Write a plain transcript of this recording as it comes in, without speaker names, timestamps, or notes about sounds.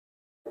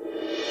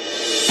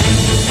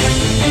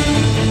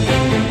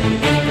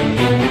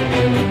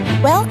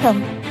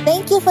Welcome.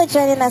 Thank you for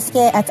joining us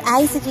here at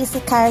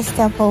ICGC Charis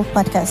Temple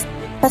Podcast.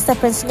 Pastor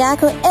Prince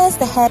Nyako is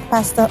the head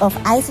pastor of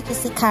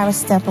ICGC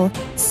Charis Temple,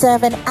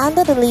 serving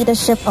under the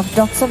leadership of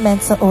Dr.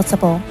 Mensa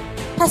Otabil.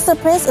 Pastor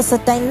Prince is a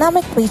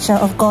dynamic preacher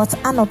of God's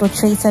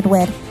unadulterated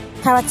word,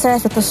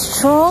 characterized with a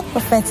strong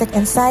prophetic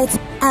insight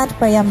and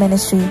prayer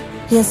ministry.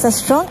 He is a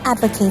strong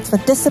advocate for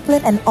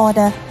discipline and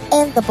order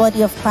in the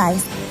body of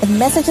Christ, with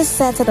messages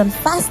centered on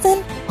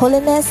fasting,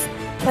 holiness,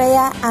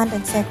 prayer, and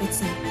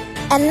integrity.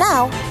 And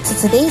now, to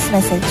today's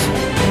message.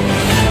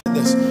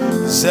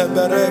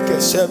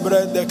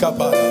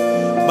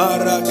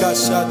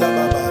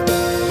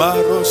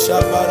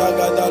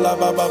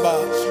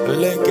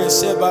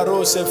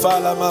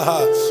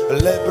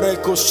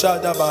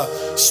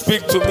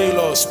 Speak to me,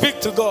 Lord. Speak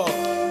to God.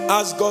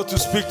 Ask God to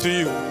speak to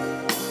you.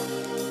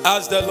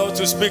 Ask the Lord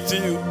to speak to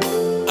you.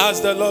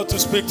 Ask the Lord to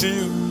speak to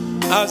you.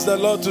 Ask the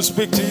Lord to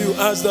speak to you.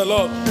 Ask the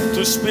Lord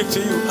to speak to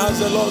you. Ask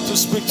the Lord to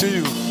speak to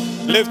you.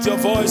 Lift your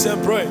voice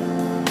and pray.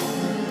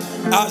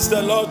 Ask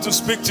the Lord to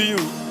speak to you.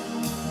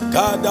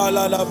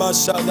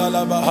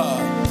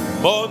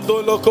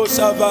 Mondo loko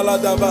savala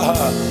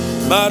dabaha.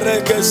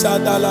 Mareke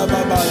sadala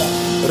babaya.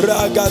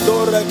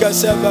 Ragadore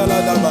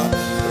kesevala daba.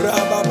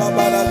 Rababa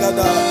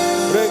gada.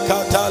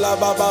 Rekatala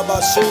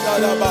baba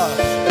sunadaba.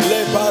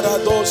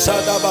 Leparado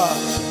sadaba.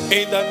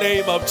 In the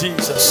name of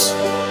Jesus.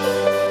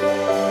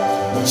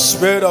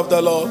 Spirit of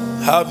the Lord,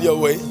 have your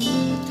way.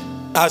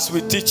 As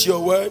we teach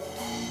your word,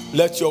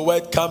 let your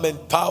word come in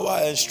power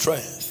and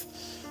strength.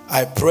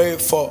 I pray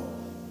for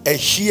a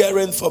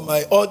hearing from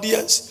my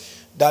audience,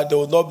 that they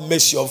will not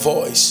miss your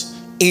voice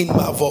in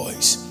my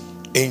voice.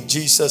 In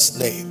Jesus'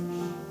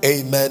 name,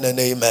 amen and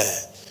amen.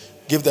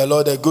 Give the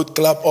Lord a good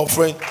clap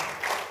offering.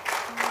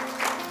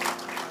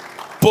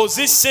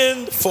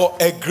 Positioned for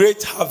a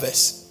great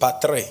harvest.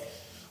 Part 3.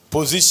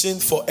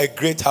 Positioned for a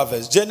great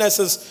harvest.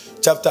 Genesis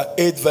chapter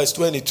 8 verse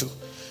 22.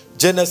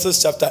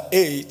 Genesis chapter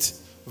 8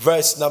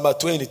 verse number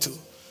 22.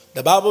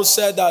 The Bible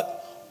said that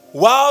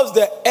whilst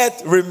the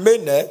earth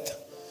remaineth,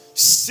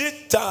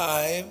 seed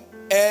time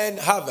and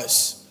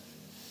harvest,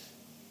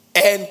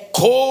 and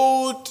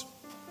cold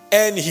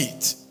and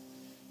heat,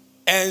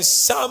 and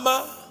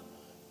summer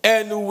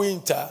and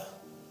winter,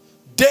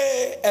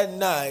 day and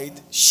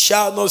night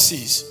shall not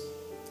cease.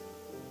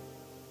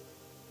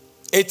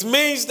 It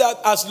means that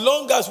as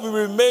long as we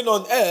remain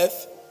on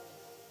earth,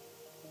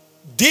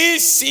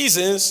 these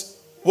seasons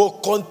will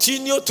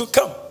continue to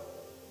come.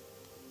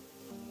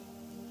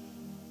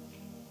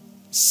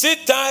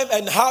 Seed time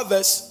and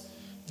harvest,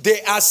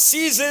 they are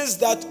seasons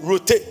that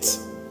rotate.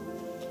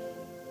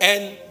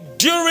 And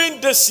during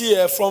this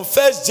year, from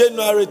 1st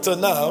January to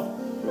now,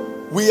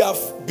 we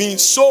have been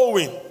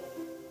sowing.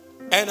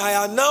 And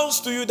I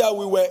announced to you that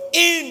we were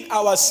in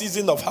our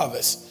season of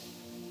harvest.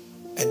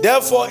 And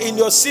therefore, in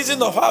your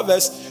season of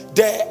harvest,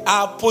 there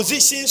are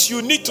positions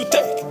you need to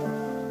take.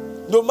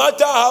 No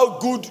matter how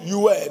good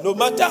you were, no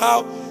matter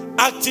how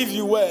active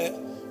you were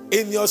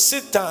in your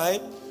seed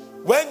time,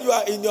 when you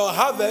are in your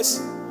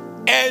harvest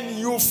and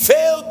you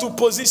fail to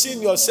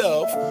position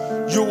yourself,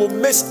 you will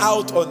miss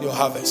out on your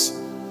harvest.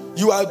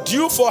 You are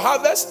due for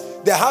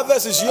harvest. The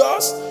harvest is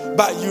yours,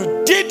 but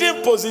you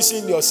didn't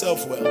position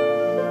yourself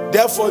well.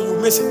 Therefore, you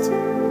miss it.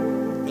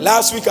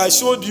 Last week, I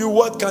showed you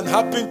what can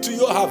happen to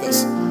your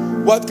harvest,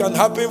 what can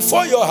happen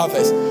for your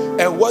harvest,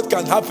 and what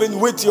can happen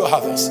with your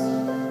harvest.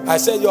 I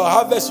said your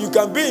harvest, you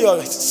can be in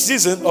your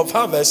season of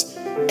harvest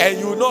and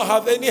you will not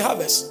have any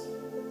harvest.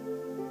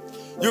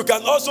 You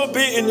can also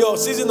be in your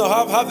season of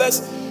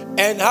harvest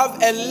and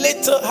have a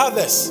little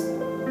harvest.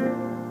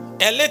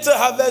 A little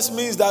harvest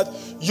means that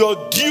your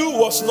due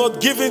was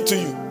not given to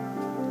you.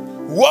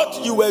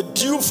 What you were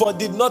due for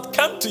did not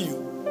come to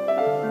you.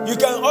 You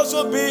can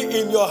also be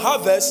in your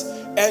harvest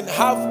and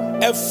have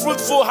a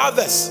fruitful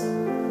harvest.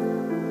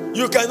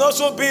 You can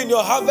also be in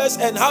your harvest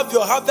and have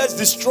your harvest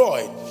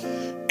destroyed.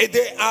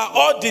 They are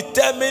all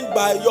determined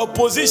by your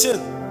position.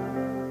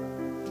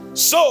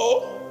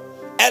 So,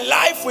 a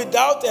life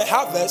without a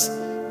harvest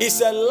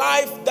is a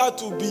life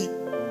that will be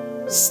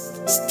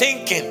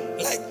stinking.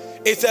 Like,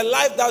 it's a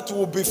life that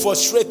will be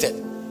frustrated.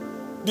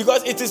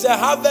 Because it is a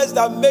harvest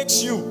that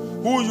makes you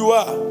who you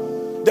are.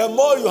 The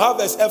more you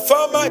harvest, a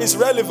farmer is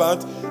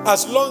relevant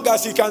as long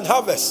as he can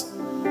harvest.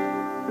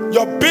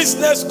 Your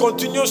business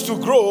continues to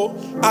grow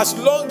as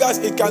long as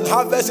it can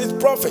harvest its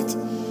profit.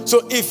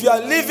 So if you are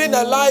living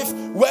a life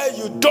where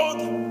you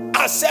don't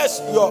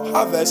assess your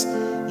harvest,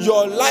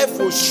 your life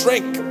will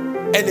shrink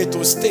and it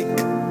will stink.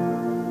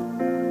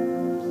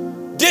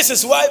 This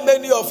is why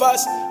many of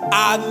us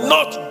are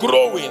not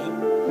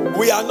growing.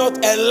 We are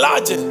not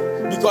enlarging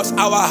because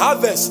our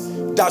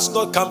harvest does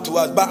not come to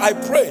us. But I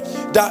pray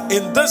that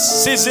in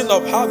this season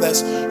of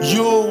harvest,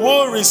 you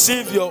will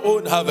receive your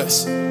own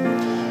harvest.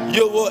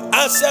 You will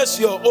access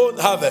your own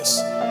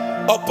harvest.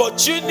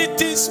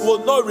 Opportunities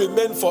will not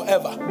remain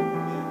forever.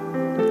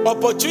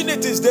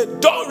 Opportunities, they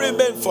don't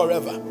remain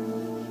forever.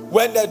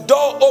 When the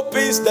door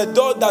opens, the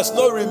door does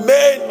not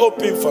remain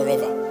open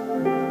forever.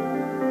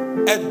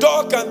 A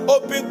door can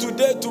open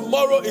today,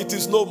 tomorrow it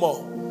is no more.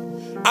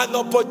 An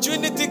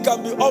opportunity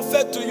can be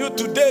offered to you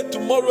today,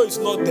 tomorrow is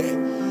not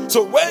there.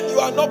 So when you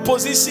are not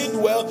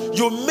positioned well,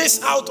 you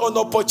miss out on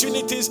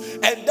opportunities,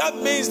 and that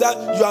means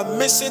that you are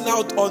missing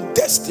out on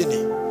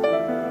destiny.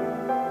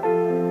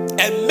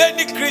 And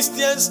many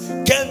Christians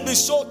can be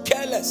so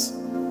careless,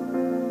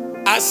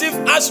 as if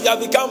as you have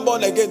become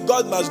born again,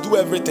 God must do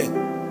everything.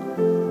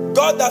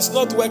 God does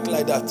not work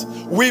like that.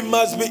 We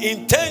must be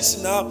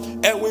intentional,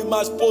 and we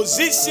must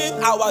position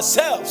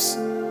ourselves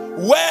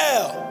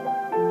well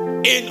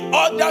in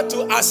order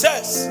to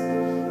access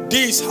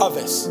these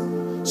harvests.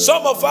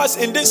 Some of us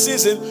in this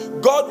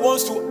season, God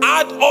wants to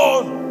add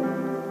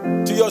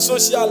on to your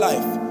social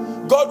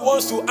life. God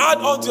wants to add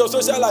on to your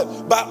social life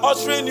by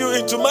ushering you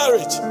into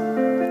marriage.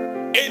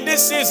 In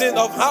this season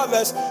of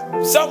harvest,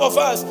 some of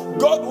us,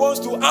 God wants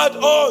to add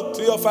on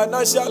to your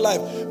financial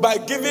life by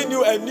giving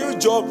you a new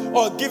job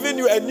or giving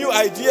you a new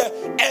idea.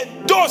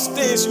 And those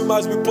things you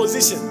must be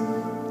positioned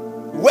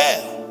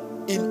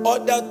well in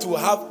order to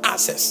have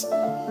access.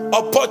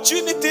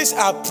 Opportunities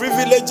are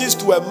privileges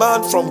to a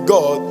man from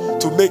God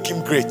to make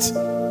him great.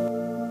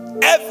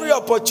 Every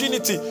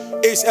opportunity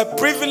is a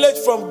privilege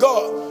from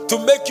God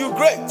to make you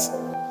great.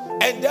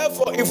 And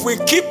therefore, if we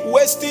keep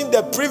wasting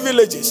the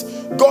privileges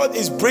God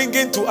is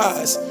bringing to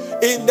us,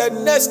 in the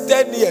next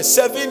 10 years,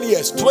 7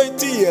 years,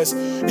 20 years,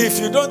 if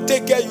you don't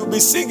take care, you'll be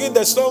singing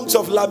the songs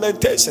of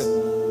lamentation.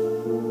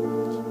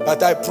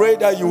 But I pray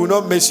that you will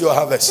not miss your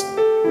harvest.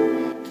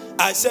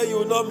 I say you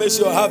will not miss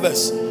your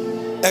harvest.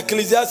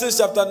 Ecclesiastes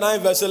chapter 9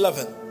 verse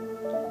 11.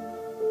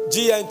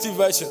 GNT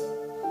version.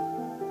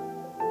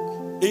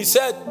 He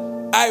said,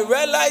 I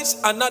realize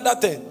another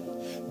thing,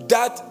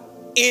 that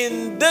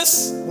in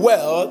this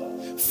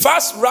world,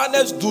 fast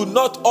runners do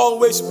not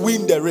always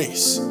win the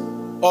race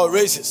or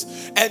races,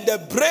 and the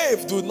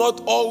brave do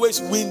not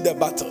always win the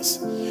battles.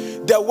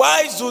 The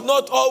wise do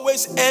not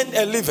always earn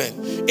a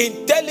living.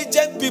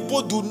 Intelligent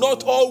people do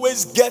not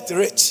always get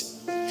rich.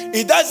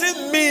 It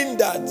doesn't mean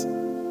that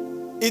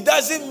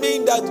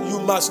you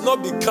must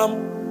not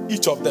become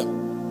each of them.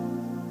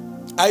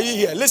 Are you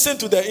here? Listen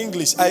to the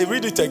English. I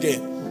read it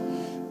again.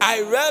 I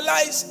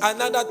realize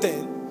another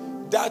thing,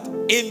 that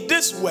in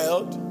this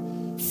world,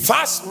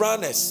 fast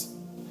runners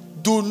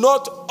do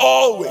not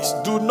always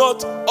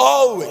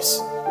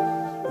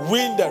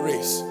win the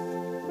race.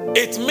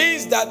 It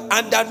means that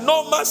under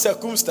normal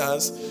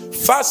circumstance,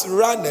 fast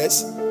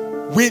runners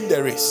win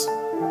the race.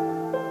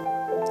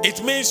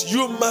 It means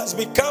you must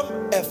become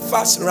a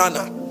fast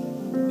runner.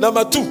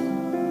 Number 2,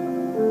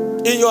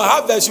 in your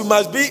harvest, you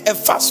must be a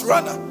fast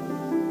runner.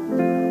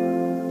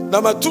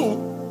 Number 2,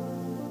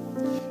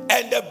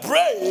 and the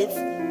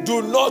brave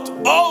do not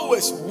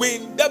always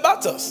win the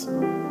battles.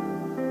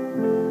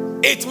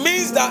 It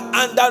means that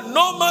under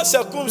normal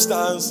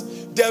circumstance,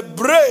 the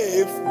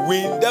brave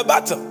win the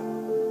battle.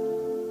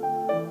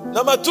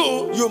 Number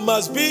 2, you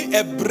must be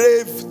a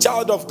brave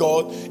child of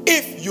God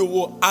if you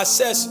will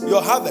access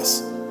your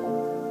harvest.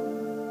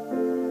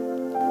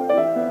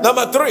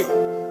 Number 3,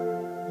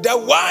 the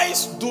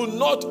wise do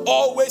not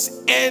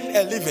always earn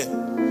a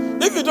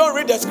living. If you don't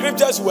read the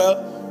scriptures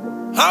well,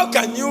 how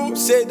can you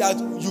say that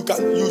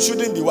you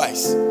shouldn't be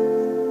wise?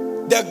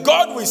 The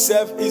God we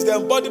serve is the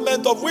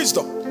embodiment of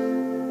wisdom.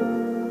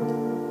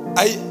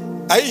 Are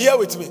you here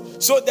with me?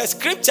 So the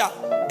scripture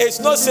is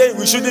not saying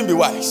we shouldn't be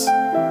wise.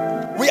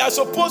 We are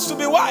supposed to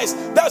be wise.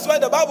 That's why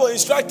the Bible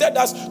instructed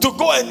us to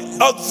go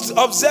and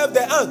observe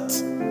the ant.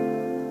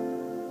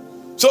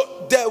 So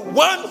the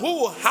one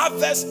who will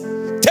harvest,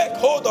 take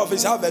hold of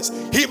his harvest,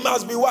 he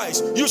must be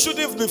wise. You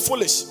shouldn't be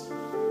foolish.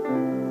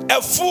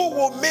 A fool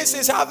will miss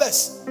his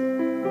harvest.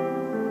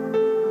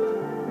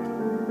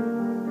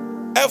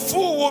 A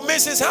fool will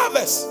miss his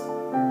harvest.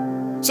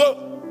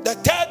 So the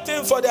third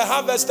thing for the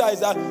harvester is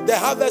that the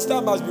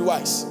harvester must be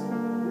wise.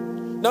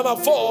 Number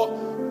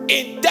 4,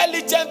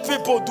 intelligent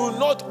people do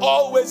not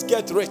always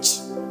get rich.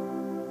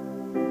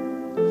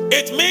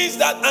 It means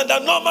that under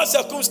normal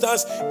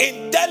circumstances,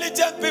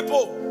 intelligent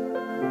people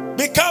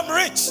become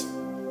rich.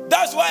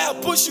 That's why I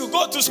push you,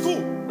 go to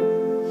school.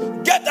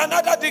 Get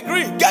another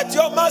degree. Get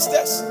your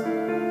master's.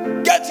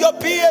 Get your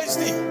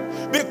PhD.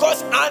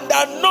 Because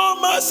under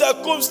normal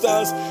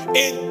circumstances,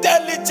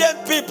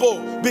 intelligent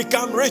people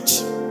become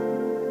rich.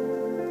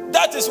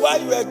 That is why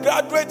you are a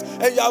graduate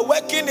and you are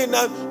working in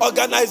an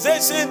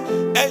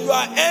organization and you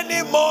are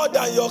earning more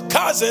than your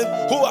cousin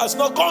who has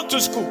not gone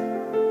to school.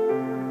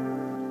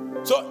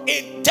 So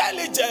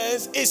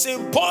intelligence is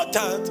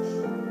important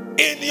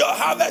in your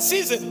harvest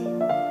season.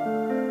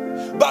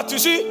 But you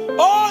see,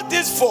 all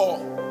these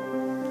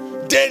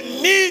 4, they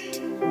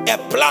need a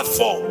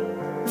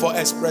platform for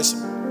expression.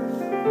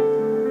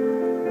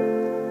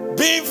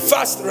 Being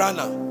fast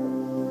runner,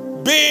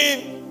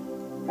 being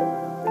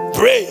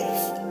brave,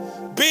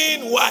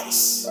 being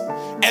wise,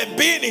 and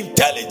being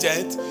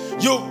intelligent,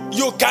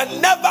 you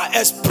can never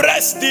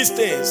express these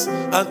things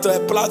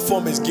until a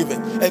platform is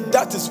given. And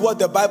that is what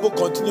the Bible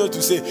continues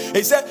to say.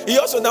 He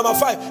also, number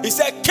 5, he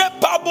said,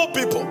 capable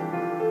people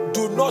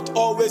do not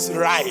always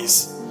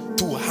rise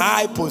to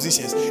high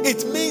positions.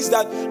 It means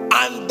that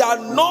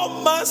under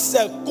normal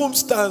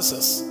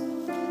circumstances,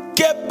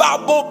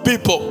 capable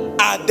people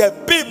are the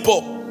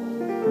people.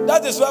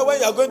 That is why when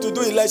you are going to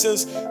do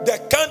elections, the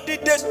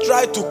candidates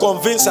try to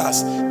convince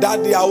us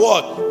that they are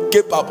what?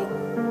 Capable.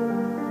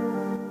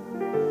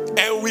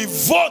 And we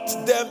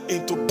vote them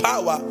into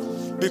power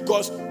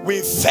because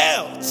we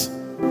felt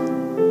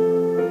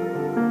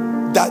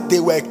that they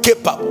were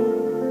capable.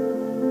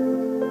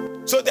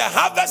 So the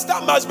harvester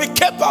must be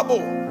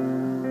capable.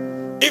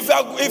 If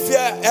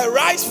you're a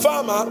rice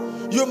farmer,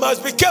 you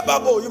must be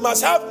capable. You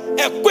must have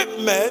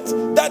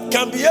equipment that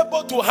can be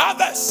able to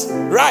harvest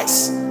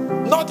rice,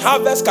 not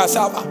harvest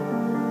cassava.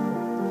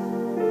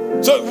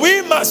 So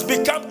we must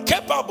become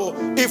capable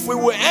if we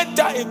will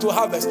enter into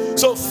harvest.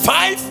 So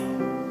 5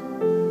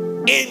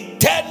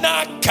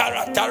 internal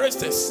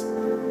characteristics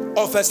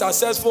of a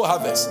successful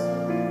harvest.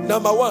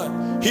 Number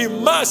 1, he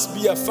must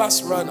be a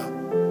fast runner.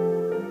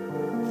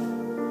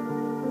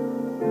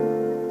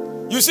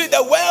 You see,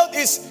 the world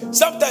is,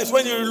 sometimes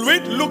when you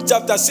read Luke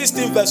chapter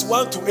 16 verse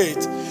 1 to 8,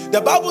 the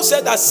Bible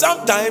said that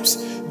sometimes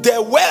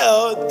the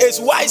world is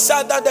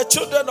wiser than the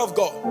children of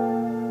God.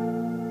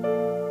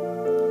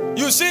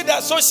 You see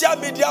that social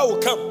media will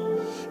come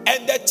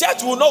and the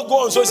church will not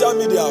go on social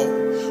media.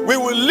 We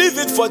will leave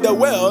it for the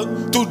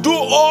world to do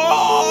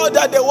all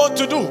that they want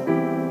to do.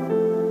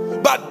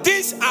 But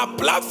these are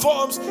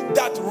platforms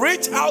that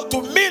reach out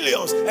to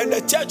millions, and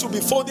the church will be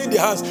folding their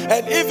hands.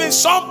 And even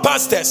some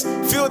pastors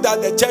feel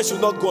that the church will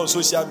not go on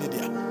social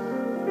media.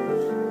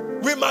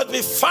 We must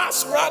be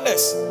fast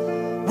runners.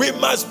 We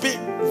must be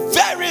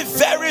very,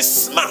 very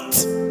smart.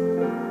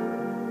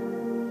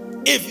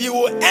 If you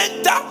will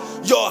enter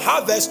your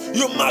harvest,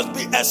 you must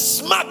be a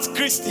smart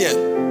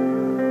Christian.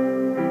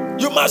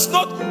 You must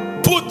not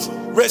put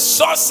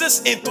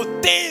resources into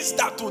things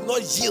that will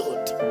not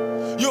yield.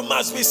 You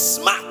must be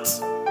smart.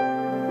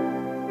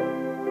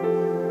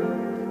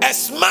 A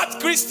smart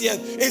Christian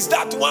is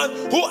that one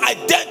who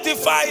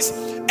identifies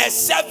a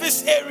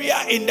service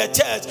area in the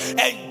church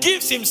and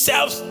gives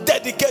himself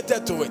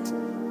dedicated to it.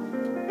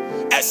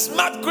 A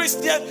smart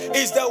Christian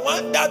is the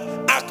one that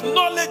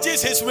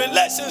acknowledges his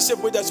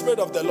relationship with the Spirit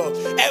of the Lord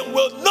and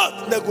will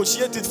not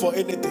negotiate it for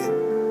anything.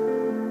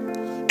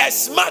 A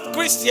smart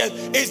Christian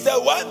is the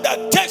one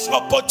that takes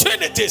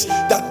opportunities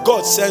that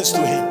God sends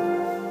to him.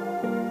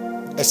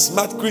 A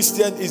smart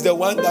Christian is the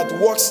one that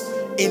walks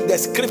in the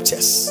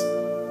scriptures.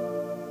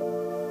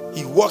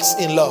 He walks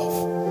in love.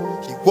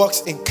 He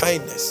walks in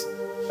kindness.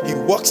 He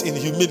walks in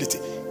humility.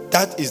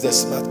 That is the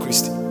smart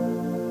Christian.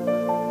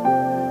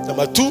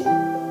 Number 2,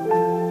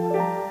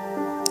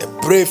 a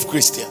brave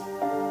Christian.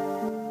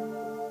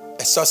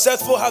 A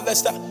successful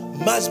harvester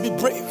must be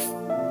brave.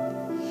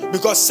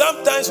 Because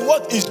sometimes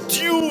what is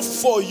due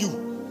for you,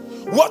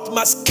 what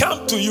must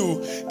come to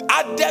you,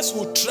 others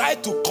will try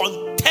to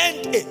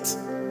contend it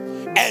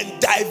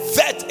and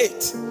divert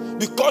it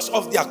because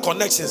of their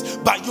connections.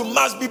 But you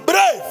must be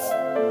brave.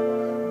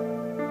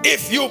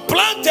 If you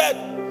planted,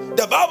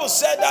 the Bible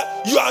said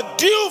that you are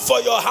due for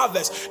your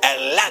harvest,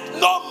 and let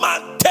no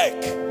man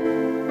take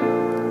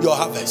your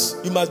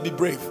harvest. You must be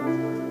brave.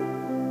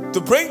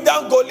 To bring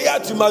down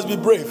Goliath, you must be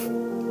brave.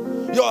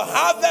 Your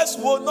harvest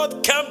will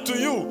not come to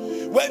you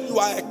when you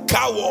are a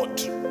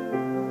coward.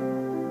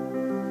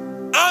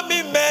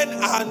 Army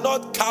men are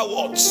not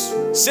cowards.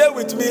 Say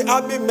with me,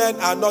 army men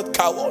are not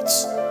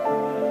cowards.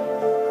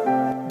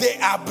 They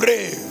are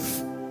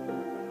brave.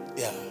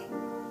 Yeah.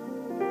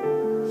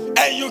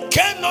 And you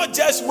cannot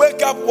just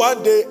wake up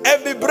one day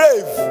and be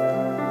brave.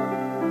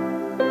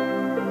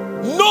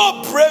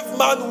 No brave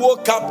man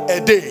woke up a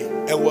day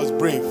and was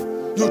brave.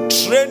 You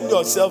train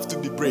yourself to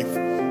be brave.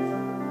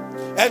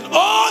 And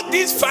all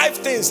these 5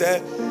 things,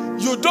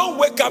 you don't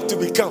wake up to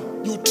become.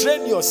 You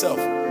train yourself.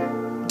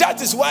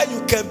 That is why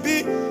you can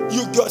be,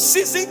 your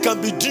season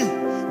can be due.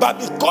 But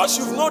because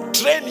you've not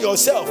trained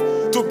yourself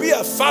to be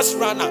a fast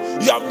runner,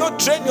 you have not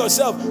trained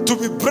yourself to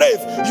be brave,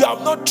 you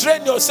have not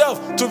trained yourself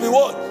to be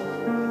what?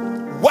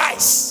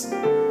 Wise.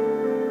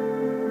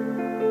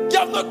 You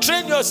have not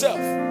trained yourself.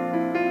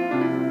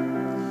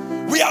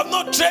 We have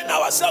not trained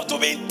ourselves to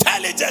be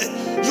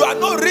intelligent. You are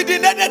not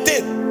reading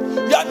anything.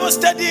 You are not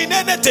studying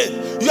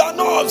anything. You are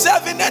not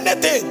observing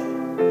anything.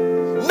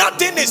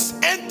 Nothing is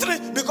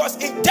entering, because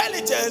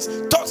intelligence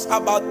talks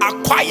about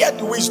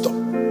acquired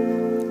wisdom,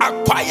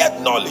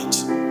 acquired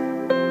knowledge.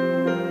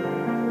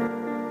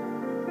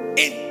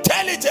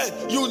 Intelligent,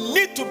 you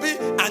need to be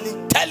an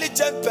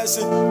intelligent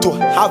person to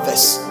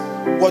harvest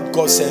what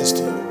God sends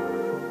to you.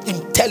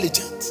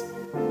 Intelligent.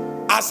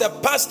 As a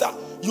pastor,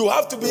 you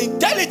have to be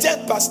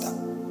intelligent pastor.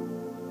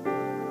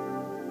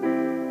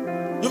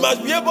 You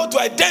must be able to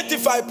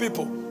identify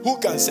people who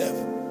can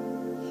serve.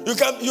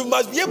 You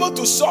must be able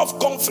to solve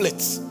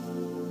conflicts.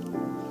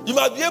 You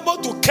must be able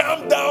to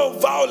calm down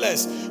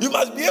violence. You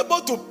must be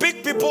able to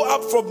pick people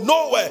up from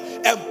nowhere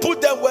and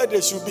put them where they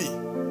should be.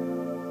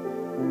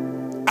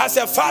 As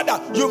a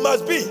father, you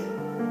must be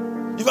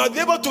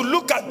able to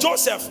look at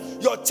Joseph,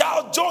 your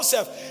child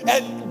Joseph,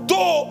 and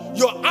though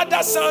your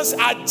other sons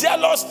are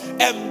jealous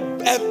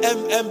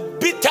and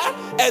bitter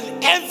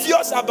and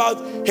envious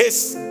about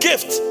his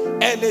gift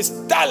and his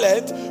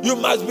talent, you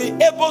must be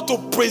able to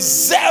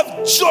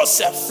preserve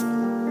Joseph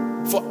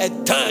for a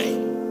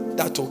time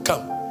that will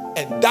come.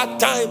 And that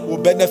time will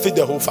benefit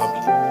the whole family.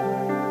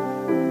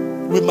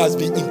 We must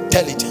be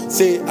intelligent.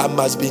 Say, I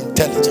must be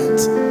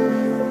intelligent.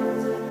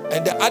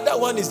 And the other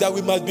one is that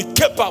we must be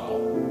capable.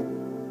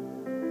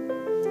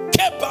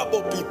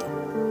 Capable people.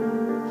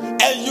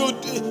 And you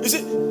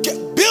see,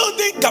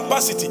 building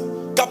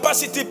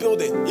capacity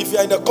building. If you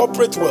are in the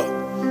corporate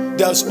world,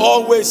 there's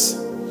always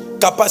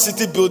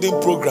capacity building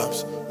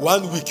programs.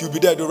 1 week you'll be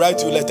there to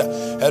write you a letter.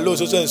 Hello,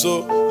 so and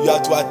so, you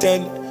have to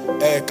attend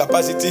a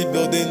capacity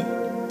building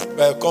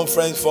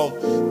conference from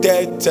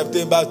 3rd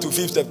September to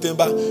 5th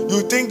September.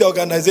 You think the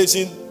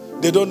organization,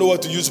 they don't know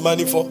what to use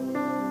money for?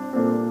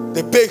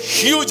 They pay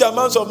huge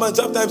amounts of money.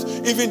 Sometimes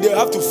even they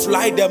have to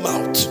fly them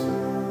out.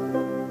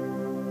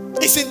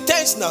 It's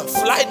intentional.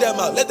 Fly them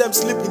out. Let them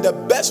sleep in the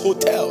best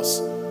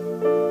hotels.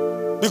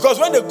 Because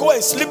when they go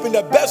and sleep in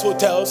the best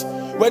hotels,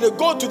 when they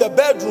go to the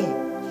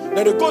bedroom,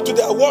 when they go to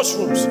their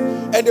washrooms,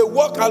 and they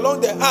walk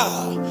along the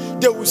aisle,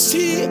 they will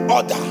see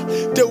order.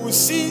 They will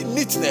see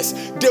neatness.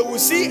 They will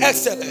see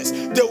excellence.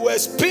 They will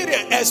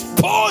experience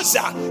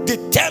exposure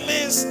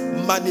determines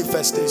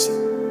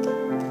manifestation.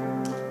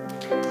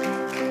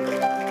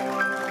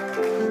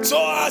 So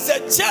as a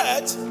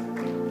church,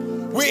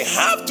 we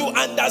have to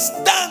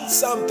understand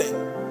something.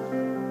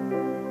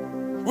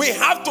 We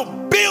have to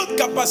build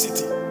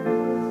capacity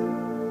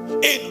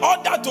in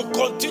order to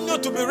continue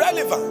to be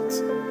relevant.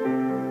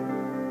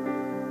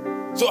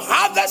 So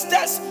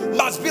harvesters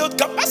must build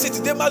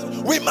capacity.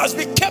 We must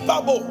be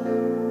capable.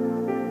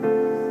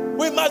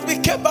 We must be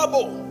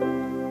capable.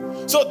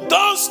 So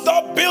don't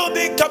stop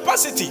building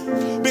capacity,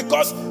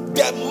 because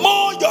the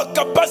more your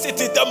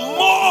capacity, the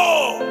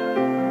more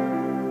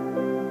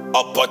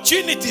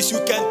opportunities you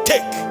can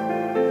take,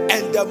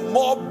 and the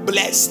more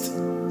blessed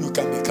you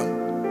can become.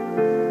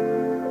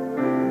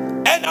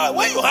 And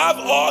when you have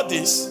all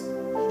this,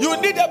 you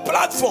need a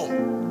platform.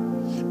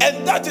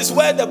 And that is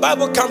where the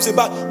Bible comes in.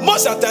 But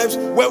most of the times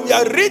when we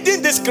are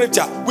reading this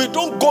scripture, we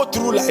don't go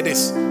through like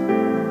this.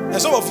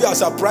 And some of you are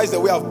surprised that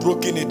we have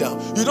broken it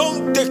down. You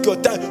don't take your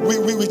time.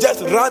 We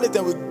just run it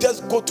and we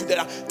just go to the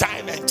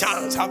time and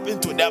chance happen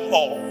to them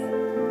all.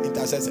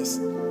 Intercessors.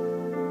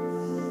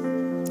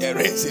 The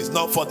race is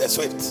not for the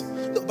swift.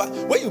 No, but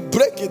when you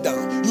break it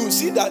down, you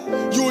see that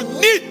you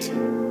need.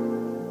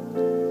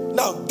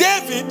 Now,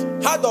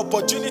 David had the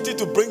opportunity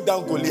to bring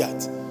down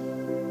Goliath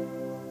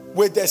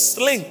with the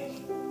sling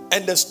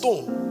and the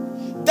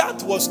stone.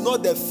 That was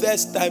not the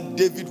first time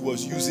David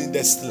was using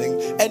the sling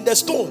and the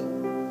stone.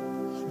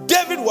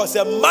 David was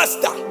a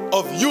master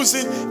of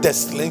using the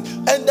sling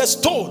and the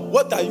stone.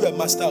 What are you a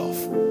master of?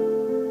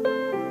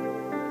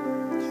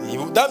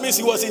 That means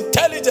he was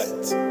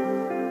intelligent.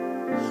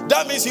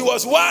 That means he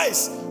was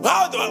wise.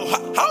 How do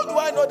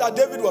I know that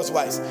David was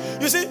wise?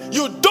 You see,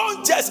 you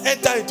don't just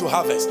enter into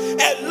harvest.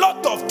 A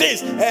lot of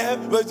things.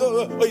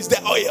 It's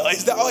the oil.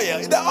 It's the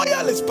oil. The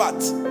oil is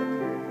part.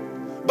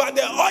 But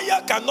the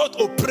oil cannot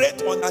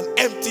operate on an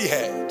empty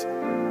head.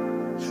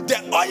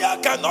 The oil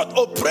cannot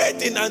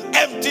operate in an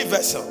empty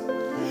vessel.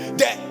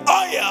 The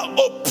oil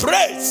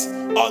operates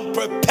on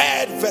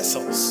prepared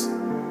vessels.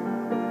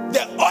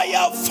 The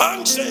oil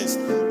functions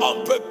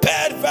on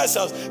prepared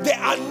vessels. The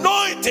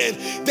anointing,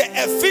 the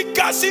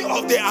efficacy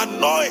of the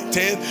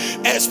anointing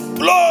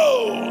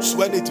explodes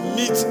when it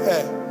meets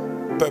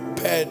a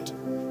prepared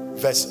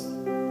vessel.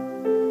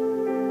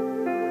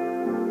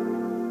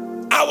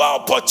 Our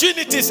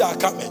opportunities are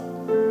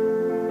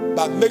coming,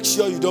 but make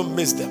sure you don't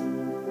miss them.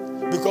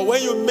 Because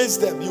when you miss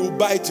them, you will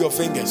bite your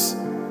fingers.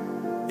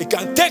 It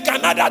can take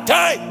another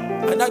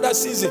time, another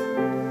season.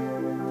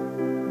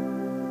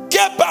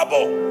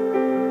 Capable.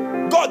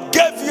 God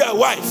gave you a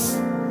wife.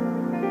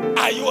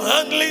 Are you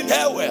handling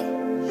her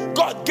well?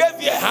 God gave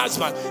you a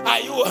husband.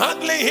 Are you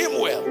handling him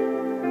well?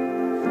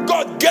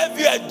 God gave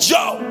you a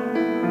job.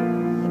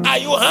 Are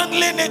you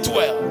handling it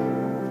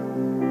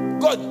well?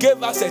 God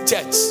gave us a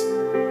church.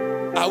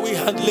 Are we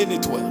handling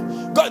it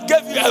well? God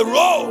gave you a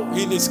role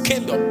in his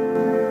kingdom.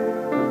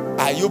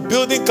 Are you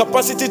building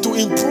capacity to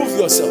improve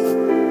yourself?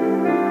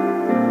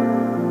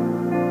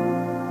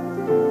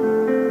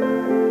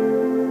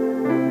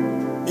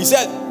 He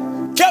said,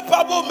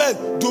 capable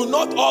men do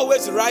not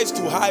always rise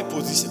to high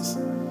positions.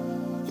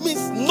 It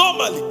means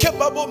normally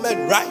capable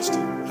men rise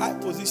to high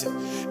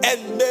positions.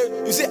 And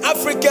you see,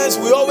 Africans,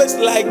 we always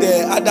like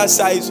the other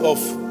sides of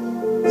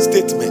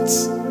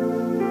statements.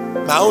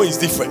 My own is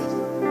different.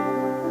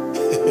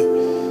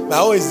 My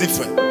own is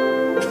different.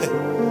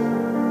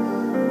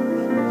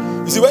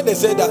 You see, when they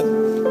say that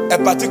a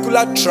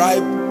particular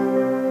tribe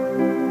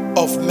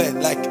of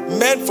men, like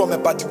men from a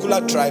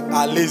particular tribe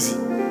are lazy,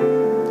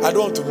 I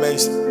don't want to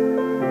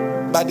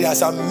mention. But there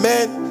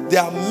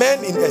are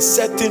men in a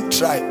certain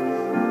tribe.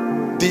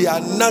 They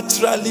are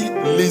naturally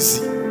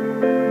lazy.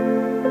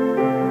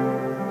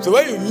 So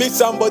when you meet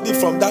somebody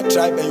from that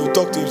tribe and you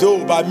talk to him, you say,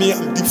 oh, by me,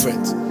 I'm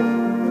different.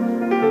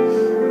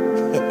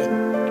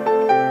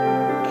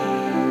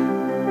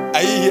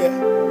 Are you here?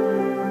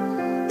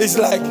 It's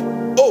like,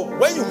 oh,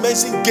 when you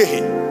mention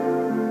Gehe,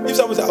 if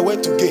someone says I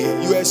went to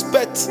Gehe, you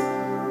expect,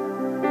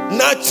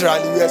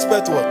 naturally, you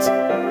expect what?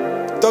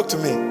 Talk to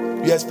me.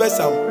 You expect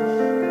some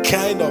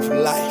kind of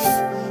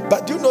life.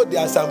 But do you know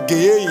there are some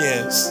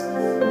Ghanaians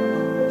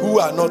who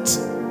are not?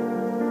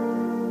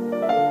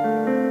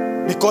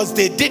 Because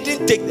they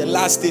didn't take the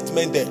last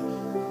statement there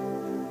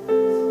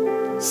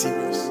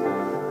serious.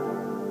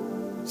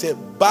 Say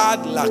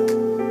bad luck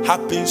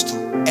happens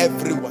to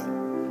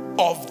everyone.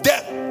 Of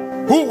them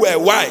who were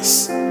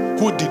wise,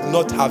 who did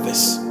not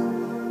harvest.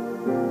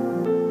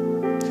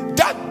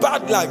 That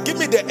bad luck, give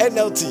me the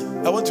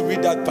NLT. I want to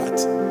read that part.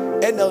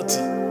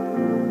 NLT.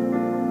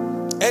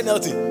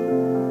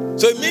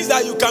 So it means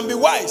that you can be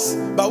wise,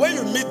 but when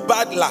you meet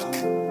bad luck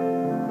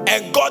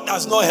and God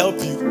does not help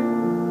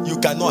you, you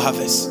cannot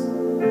harvest.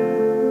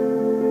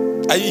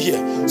 Are you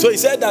here? So he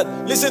said that,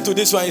 listen to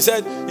this one. He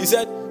said,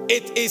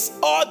 it is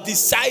all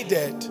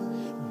decided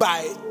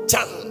by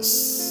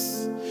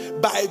chance,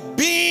 by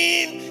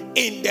being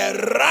in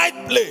the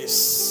right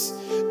place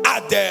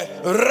at the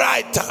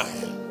right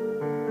time.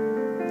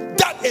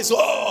 That is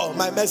all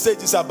my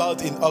message is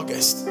about in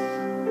August.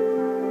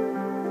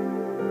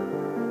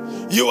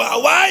 You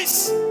are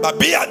wise, but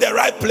be at the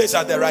right place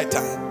at the right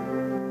time.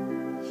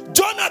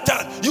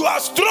 Jonathan, you are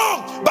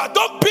strong, but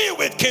don't be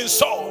with King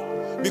Saul,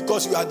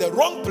 because you are at the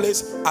wrong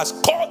place. As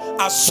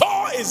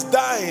Saul is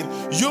dying,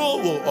 you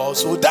will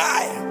also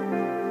die.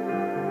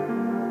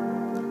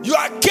 You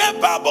are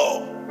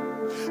capable,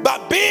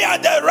 but be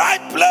at the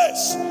right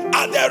place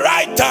at the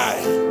right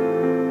time.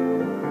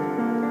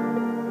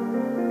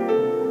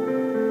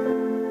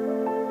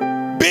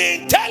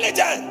 Be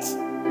intelligent,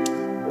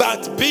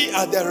 but be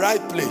at the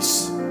right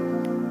place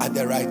at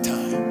the right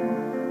time.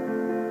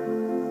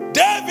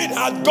 David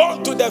had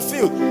gone to the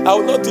field. I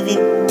will not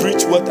even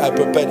preach what I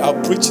prepared.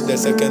 I'll preach the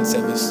second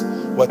service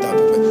what I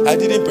prepared. I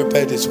didn't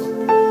prepare this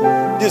one.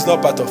 This is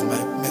not part of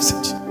my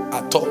message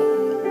at all.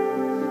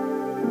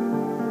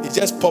 It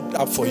just popped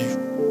up for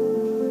you.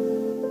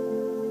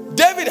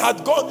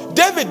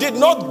 David did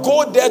not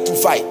go there to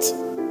fight.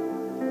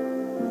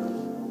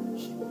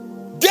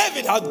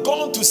 David had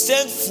gone to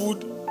send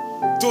food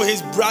to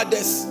his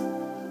brothers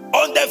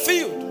on the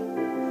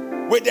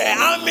field with the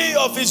army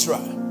of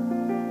Israel.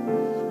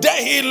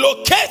 Then he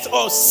locates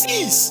or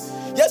sees.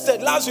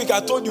 Yesterday, last week I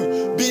told you,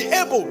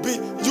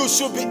 you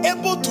should be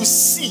able to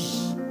see,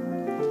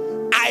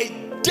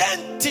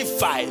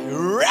 identify,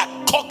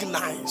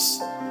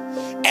 recognize,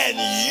 and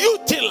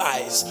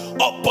utilize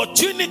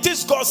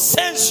opportunities God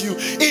sends you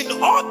in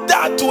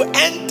order to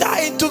enter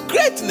into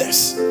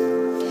greatness.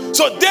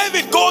 So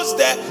David goes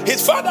there.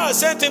 His father has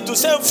sent him to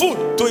send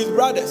food to his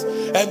brothers.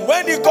 And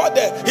when he got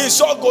there, he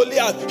saw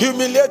Goliath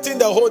humiliating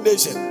the whole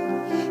nation.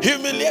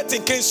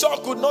 Humiliating. King Saul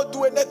could not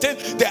do anything.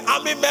 The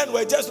army men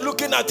were just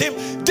looking at him.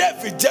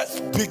 David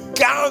just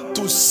began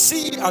to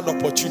see an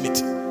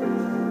opportunity.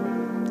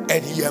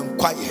 And he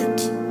inquired.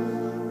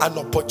 An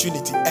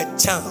opportunity, a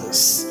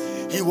chance.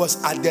 He was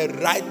at the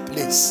right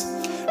place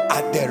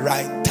at the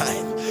right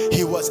time.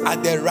 He was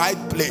at the right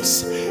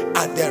place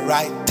at the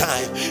right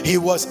time. He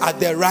was at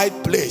the right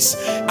place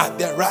at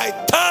the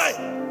right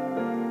time.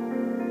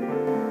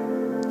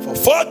 For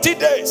 40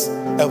 days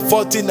and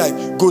 40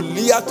 nights,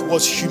 Goliath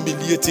was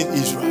humiliating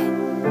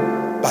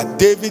Israel. But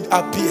David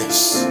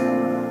appears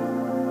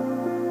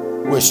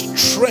with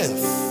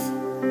strength,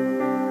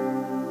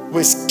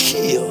 with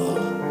skill.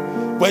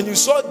 When you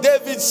saw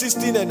David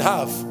 16 and a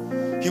half,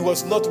 he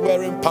was not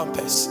wearing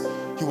pampers.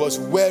 He was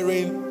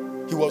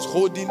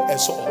holding a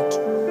sword.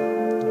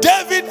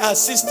 David at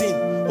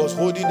 16 was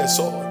holding a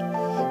sword.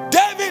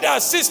 David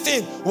at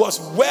 16 was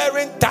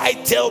wearing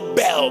title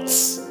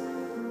belts.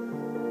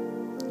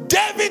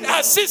 David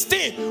at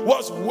 16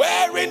 was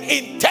wearing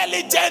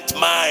intelligent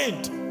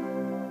mind.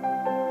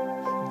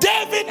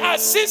 David at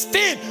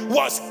 16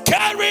 was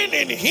carrying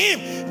in him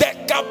the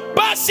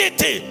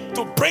capacity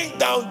to bring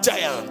down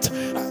giants.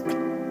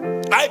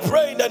 I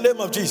pray in the name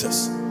of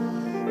Jesus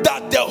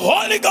that the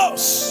Holy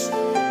Ghost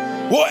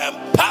will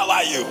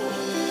empower you.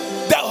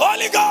 The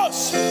Holy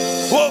Ghost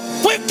will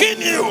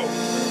quicken you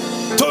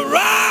to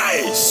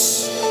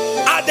rise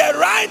at the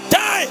right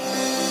time,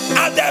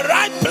 at the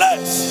right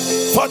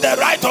place, for the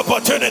right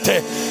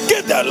opportunity.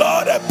 Give the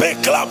Lord a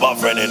big clap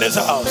offering in his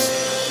house.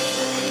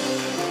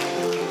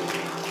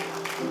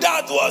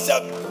 That was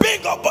a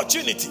big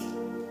opportunity.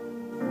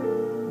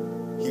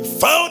 He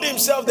found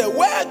himself there.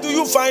 Where do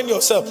you find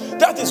yourself?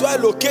 That is why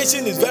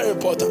location is very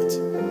important.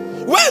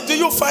 Where do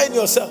you find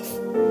yourself?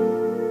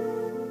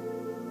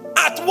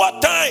 At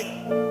what time?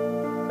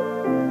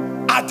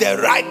 At the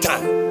right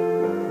time.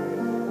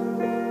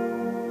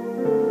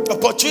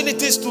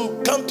 Opportunities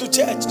to come to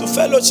church, to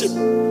fellowship.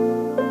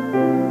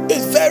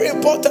 It's very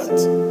important.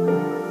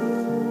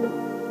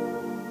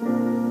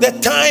 The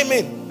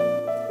timing,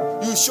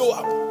 you show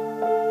up.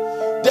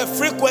 The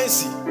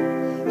frequency,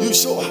 you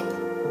show up.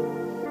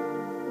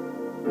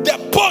 The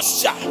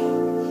posture,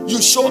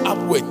 you show up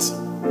with.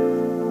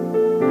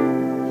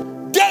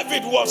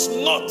 David was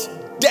not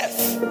deaf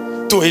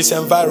to his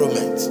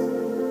environment.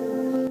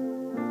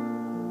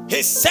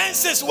 His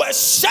senses were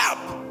sharp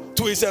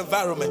to his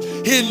environment.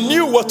 He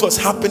knew what was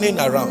happening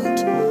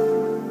around.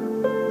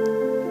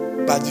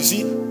 But you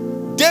see,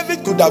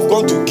 David could have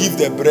gone to give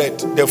the bread,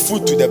 the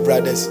food to the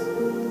brothers,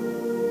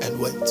 and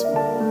went.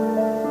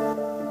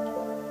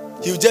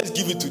 He would just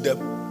give it to them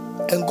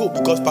and go,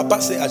 because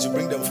Papa said I should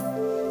bring them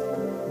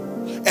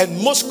food.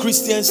 And most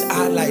Christians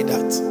are like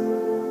that.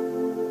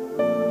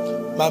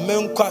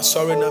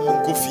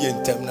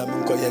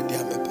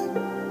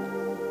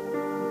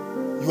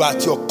 You are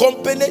at your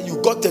company,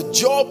 you got a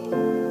job,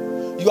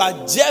 you are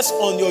just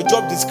on your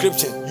job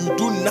description, you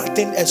do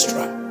nothing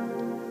extra.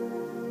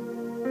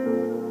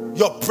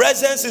 Your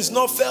presence is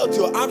not felt,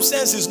 your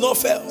absence is not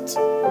felt.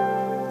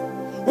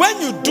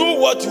 When you do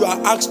what you are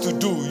asked to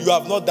do, you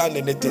have not done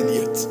anything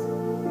yet.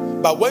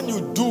 But when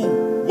you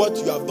do what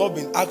you have not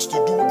been asked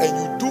to do, and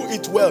you do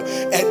it well,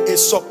 and it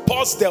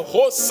supports the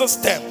whole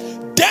system,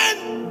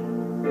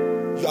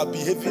 then you are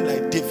behaving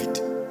like David.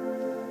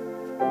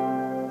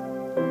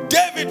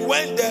 David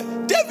went there.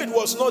 David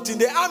was not in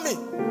the army,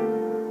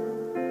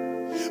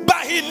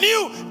 but he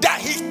knew that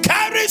he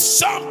carries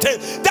something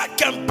that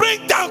can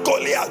bring down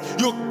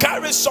Goliath. You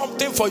carry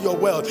something for your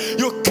world.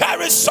 You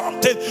carry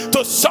something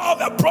to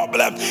solve a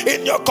problem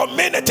in your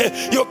community.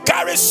 You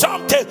carry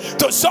something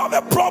to solve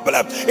a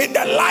problem in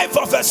the life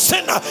of a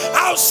sinner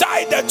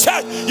outside the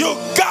church. You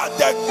got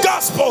the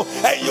gospel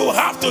and you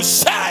have to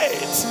share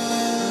it.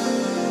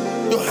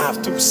 You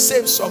have to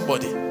save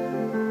somebody.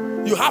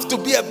 You have to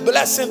be a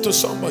blessing to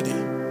somebody.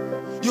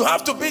 You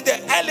have to be the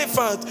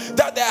elephant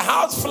that the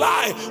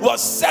housefly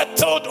was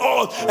settled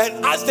on.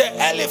 And as the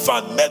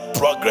elephant made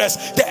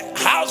progress, the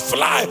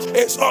housefly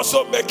is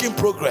also making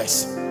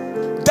progress.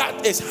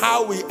 That is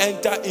how we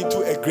enter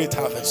into a great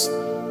harvest.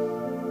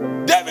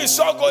 David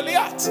saw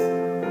Goliath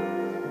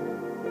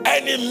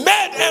and he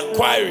made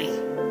inquiry.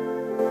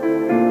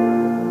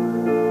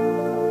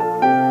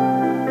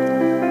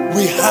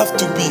 We have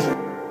to be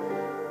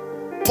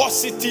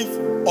positive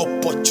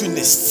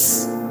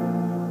opportunists.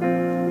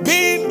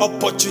 Being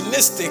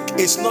opportunistic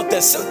is not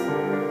a sin.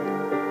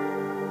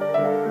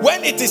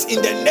 When it is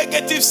in the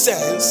negative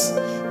sense,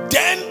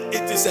 then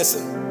it is a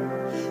sin.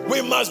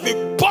 We must be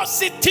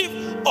positive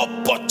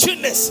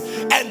opportunists.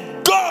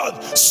 And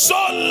God so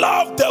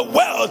loved the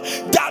world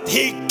that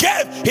he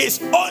gave his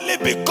only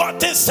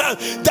begotten son,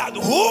 that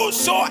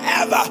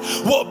whosoever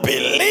will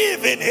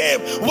believe in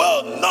him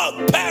will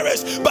not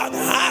perish but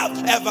have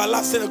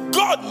everlasting.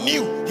 God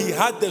knew he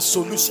had the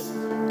solution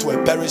to a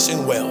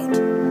perishing world.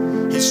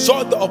 He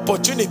saw the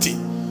opportunity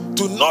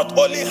to not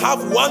only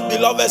have one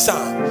beloved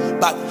son,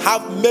 but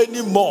have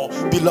many more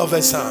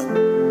beloved sons.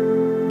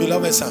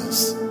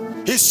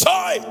 He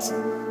saw it.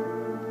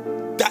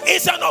 There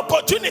is an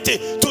opportunity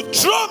to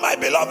throw my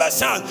beloved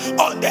son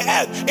on the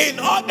earth in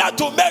order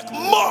to make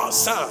more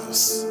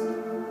sons.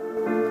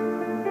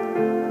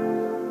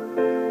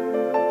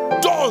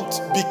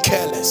 Don't be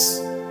careless.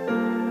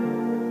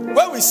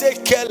 When we say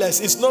careless,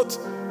 it's not,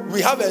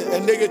 we have a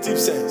negative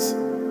sense.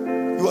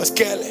 He was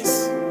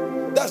careless.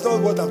 That's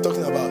not what I'm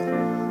talking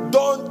about.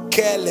 Don't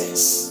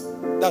careless.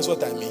 That's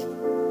what I mean.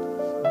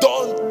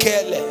 Don't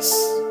careless.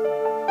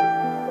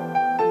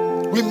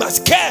 We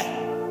must care.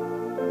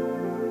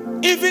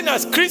 Even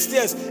as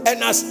Christians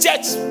and as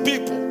church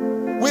people,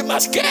 we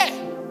must care.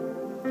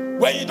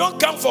 When you don't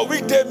come for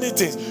weekday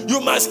meetings, you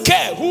must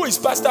care. Who is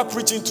pastor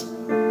preaching to?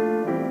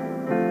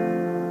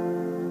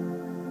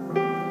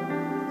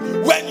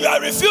 When you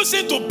are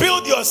refusing to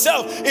build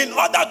yourself in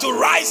order to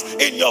rise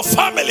in your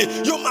family,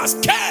 you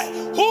must care.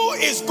 Who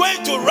is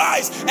going to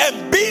rise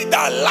and be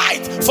the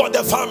light for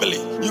the family?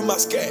 You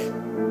must care.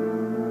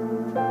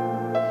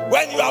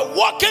 When you are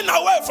walking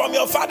away from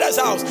your father's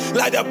house,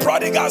 like the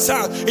prodigal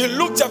son in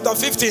Luke chapter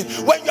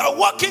 15, when you are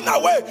walking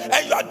away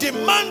and you are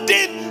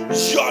demanding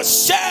your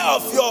share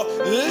of your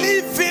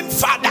living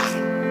father,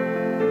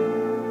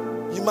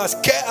 you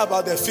must care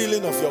about the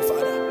feeling of your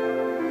father.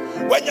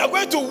 When you are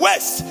going to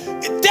waste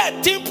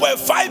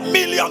 $13.5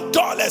 million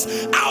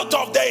out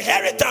of the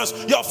inheritance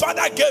your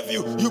father gave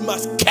you, you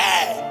must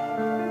care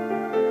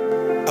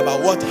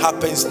about what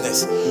happens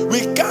next.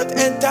 We can't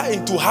enter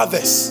into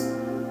harvest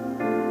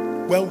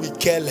when we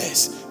care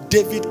less.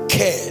 David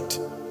cared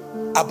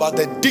about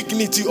the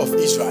dignity of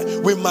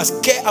Israel. We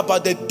must care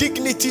about the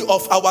dignity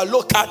of our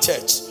local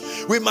church.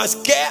 We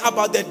must care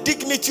about the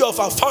dignity of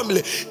our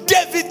family.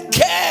 David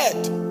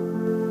cared.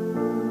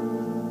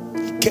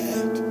 He cared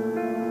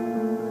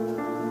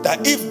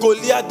that if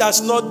Goliath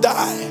does not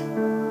die,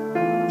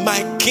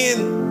 my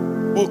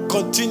king will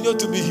continue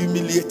to be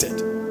humiliated.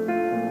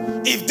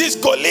 If this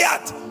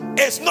Goliath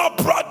is not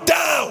brought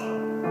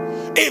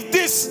down, if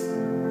this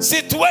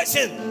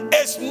situation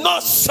is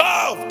not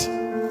solved,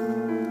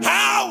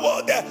 how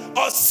will the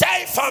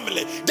Osei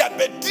family, the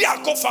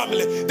Bediako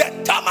family, the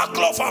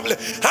Tamaklo family,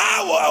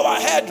 how will our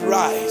head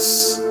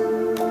rise?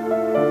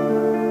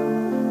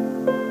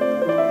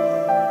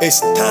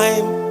 It's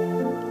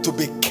time to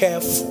be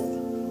careful.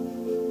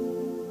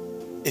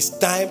 It's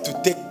time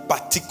to take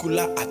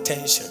particular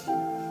attention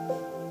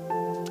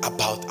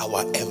about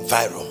our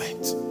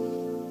environment.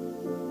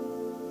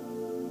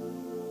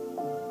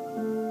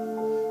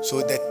 So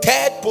the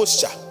third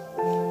posture,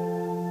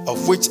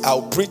 of which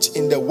I'll preach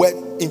in the Word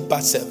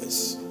Impact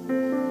Service,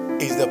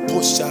 is the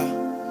posture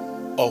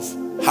of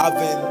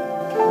having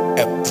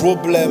a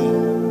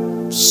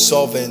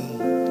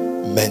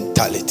problem-solving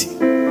mentality.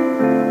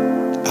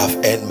 I've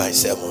earned my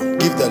sermon.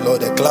 Give the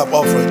Lord a clap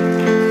offering.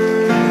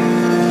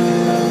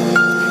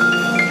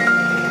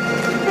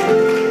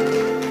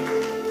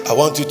 I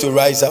want you to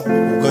rise up.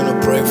 We're going to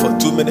pray for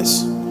 2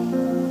 minutes.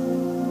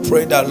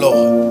 Pray that,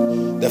 Lord.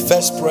 The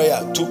first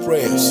prayer, 2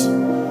 prayers.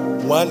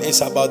 One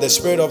is about the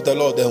Spirit of the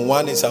Lord, and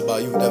one is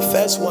about you. The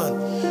first one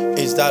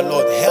is that,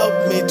 Lord,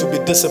 help me to be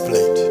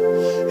disciplined.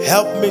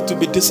 Help me to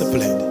be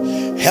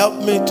disciplined. Help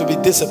me to be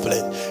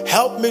disciplined.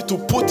 Help me to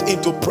put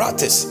into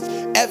practice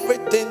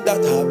everything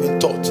that I have been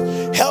taught.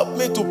 Help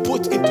me to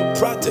put into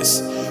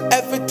practice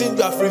everything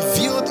you have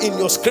revealed in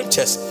your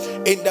scriptures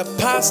in the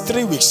past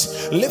 3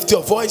 weeks. Lift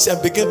your voice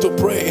and begin to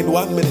pray in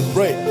 1 minute.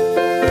 Pray.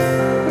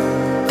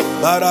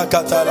 Father,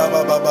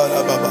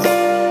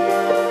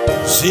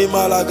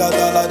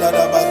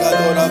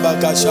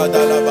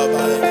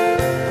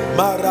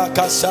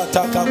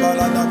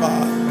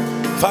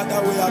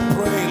 we are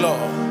praying,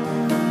 Lord,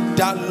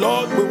 that,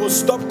 Lord, we will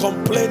stop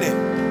complaining.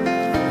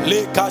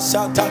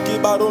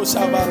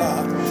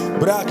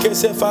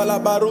 Brakesefala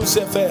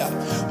barusefea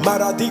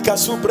maradika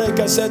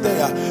subreke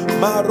sedea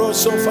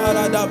maroso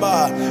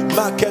faradaba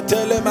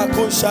maketele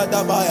makusha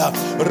dabaya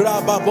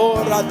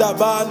rababora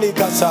dabani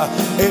kasa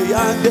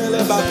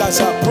eyandele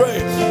bakasa. Pray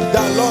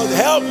that, Lord,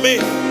 help me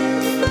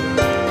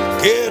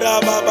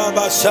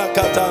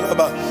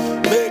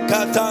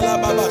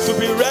to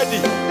be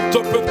ready to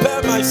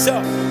prepare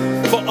myself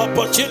for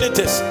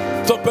opportunities,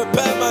 to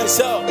prepare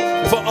myself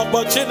for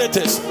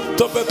opportunities,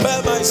 to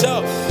prepare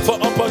myself for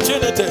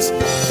opportunities,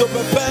 to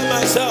prepare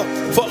myself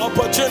for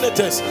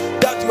opportunities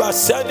that you are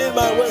sending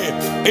my way.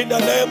 In the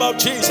name of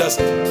Jesus,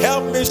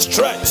 help me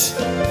stretch.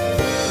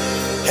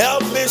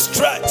 Help me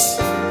stretch.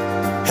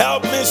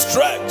 Help me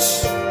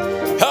stretch.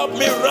 Help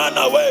me run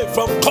away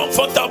from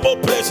comfortable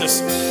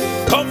places,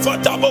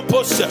 comfortable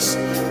postures,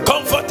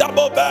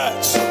 comfortable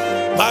beds.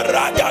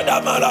 Maragada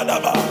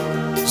maladaba,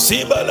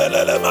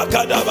 Simbalele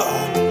makadaba,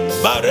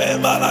 Mare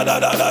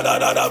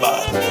maladadadadadaba,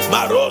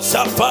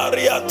 Marosa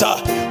pariata,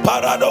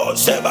 Parado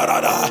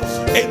sebarada.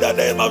 In the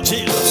name of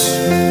Jesus,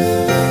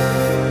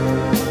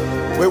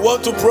 we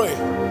want to pray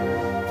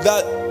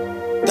that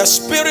the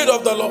Spirit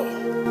of the Lord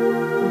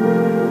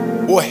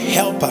will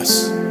help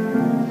us.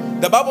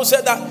 The Bible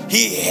said that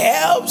He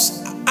helps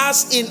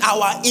us in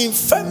our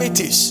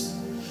infirmities.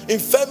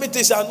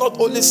 Infirmities are not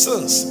only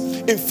sins.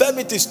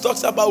 Infirmities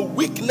talks about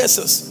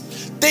weaknesses,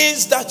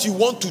 things that you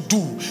want to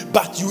do,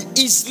 but you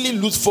easily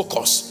lose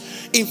focus.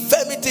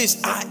 Infirmities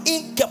are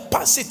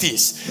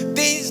incapacities,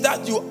 things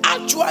that you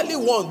actually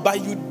want,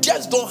 but you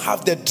just don't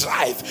have the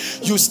drive.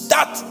 You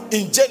start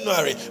in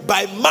January,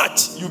 by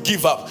March you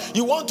give up.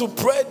 You want to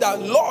pray that,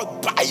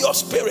 Lord, by your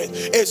Spirit,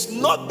 it's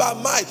not by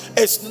might,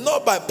 it's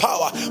not by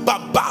power,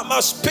 but by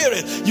my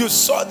Spirit. You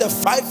saw the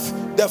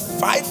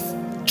five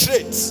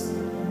traits.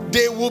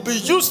 They will be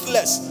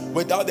useless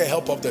without the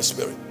help of the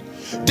Spirit.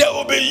 They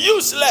will be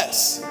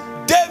useless.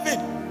 David,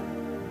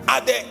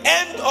 at the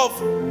end of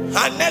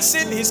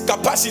harnessing his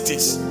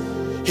capacities,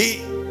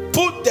 he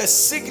put the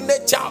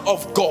signature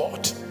of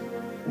God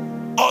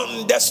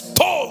on the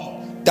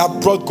stone that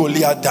brought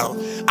Goliath down.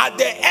 At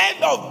the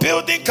end of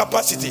building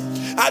capacity,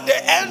 at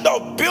the end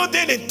of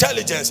building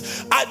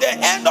intelligence, at the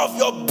end of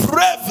your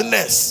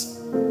braveness,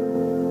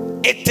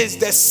 it is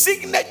the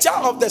signature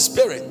of the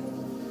Spirit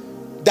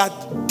that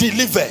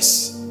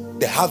delivers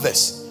the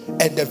harvest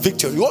and the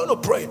victory. You want to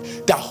pray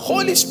that,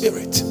 Holy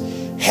Spirit,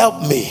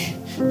 help me,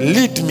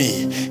 lead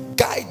me,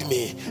 guide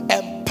me,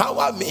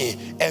 empower me,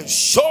 and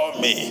show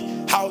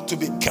me how to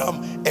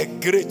become a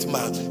great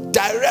man.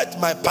 Direct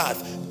my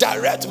path,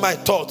 direct my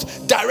thoughts,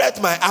 direct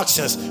my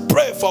actions.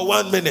 Pray for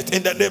 1 minute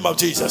in the name of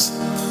Jesus.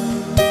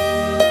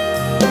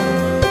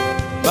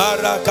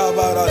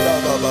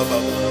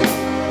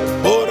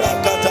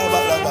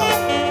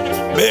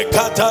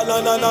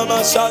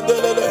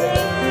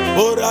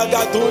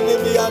 Oragaduni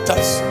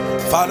miatas,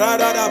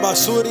 Farada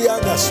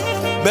basurianas,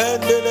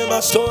 Mendele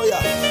masoya,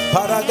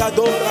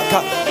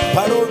 Paragadoraka,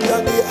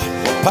 Parodiania,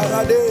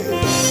 Parade,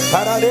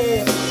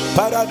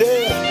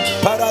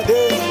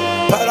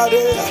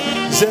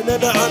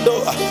 Zenena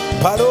Andoa,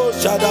 Paro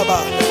Shadaba,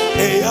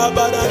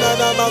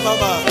 Eabanana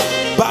Mama.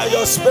 By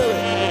your Spirit,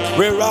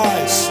 we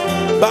rise.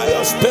 By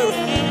your Spirit,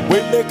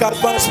 we make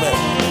advancement.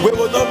 We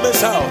will not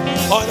miss out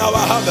on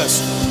our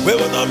harvest. We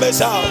will not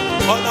miss out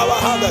on our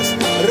harvest.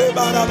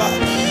 Rebaraba,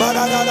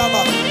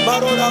 Maranaba,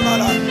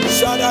 Maronamara,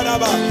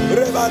 Shadanaba,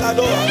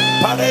 Rebanadoa,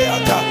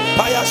 Pareata,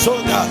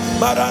 Payasona,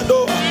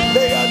 Marandoa,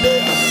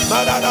 Leandea,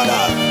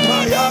 Maranada,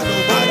 Mayano,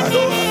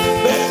 Maradoa,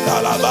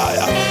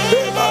 Bengalabaya,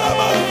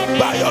 Rebaraba.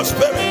 By your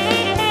Spirit,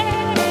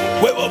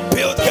 we will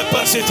build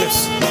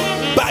capacities.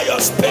 By your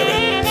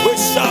Spirit, we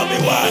shall be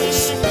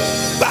wise.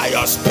 By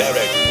your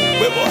Spirit,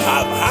 we will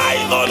have high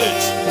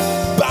knowledge.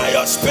 By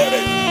your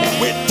Spirit,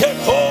 we take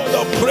hold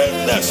of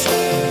greatness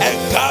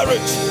and carry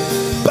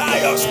courage.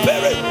 By your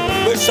spirit,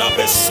 we shall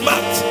be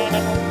smart.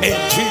 In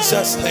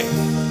Jesus' name.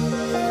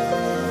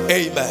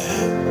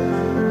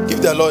 Amen.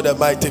 Give the Lord a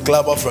mighty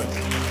clap offering.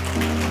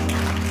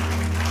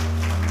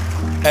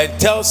 And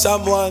tell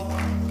someone,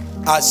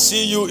 I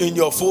see you in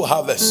your full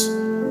harvest.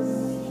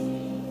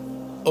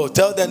 Oh,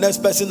 tell the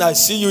next person, I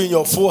see you in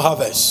your full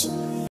harvest.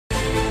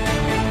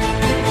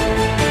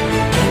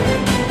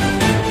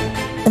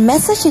 The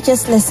message you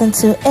just listened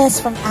to is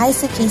from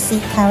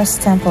ICGC Charis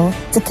Temple.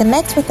 To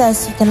connect with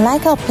us, you can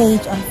like our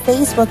page on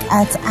Facebook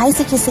at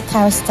ICGC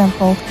Charis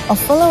Temple or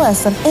follow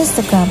us on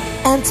Instagram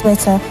and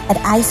Twitter at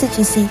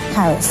ICGC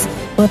Charis.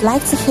 We would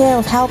like to hear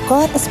of how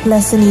God is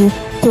blessing you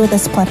through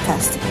this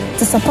podcast.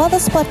 To support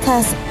this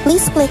podcast,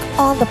 please click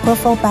on the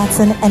profile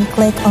button and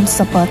click on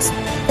support.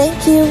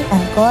 Thank you,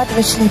 and God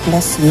richly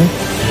bless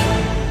you.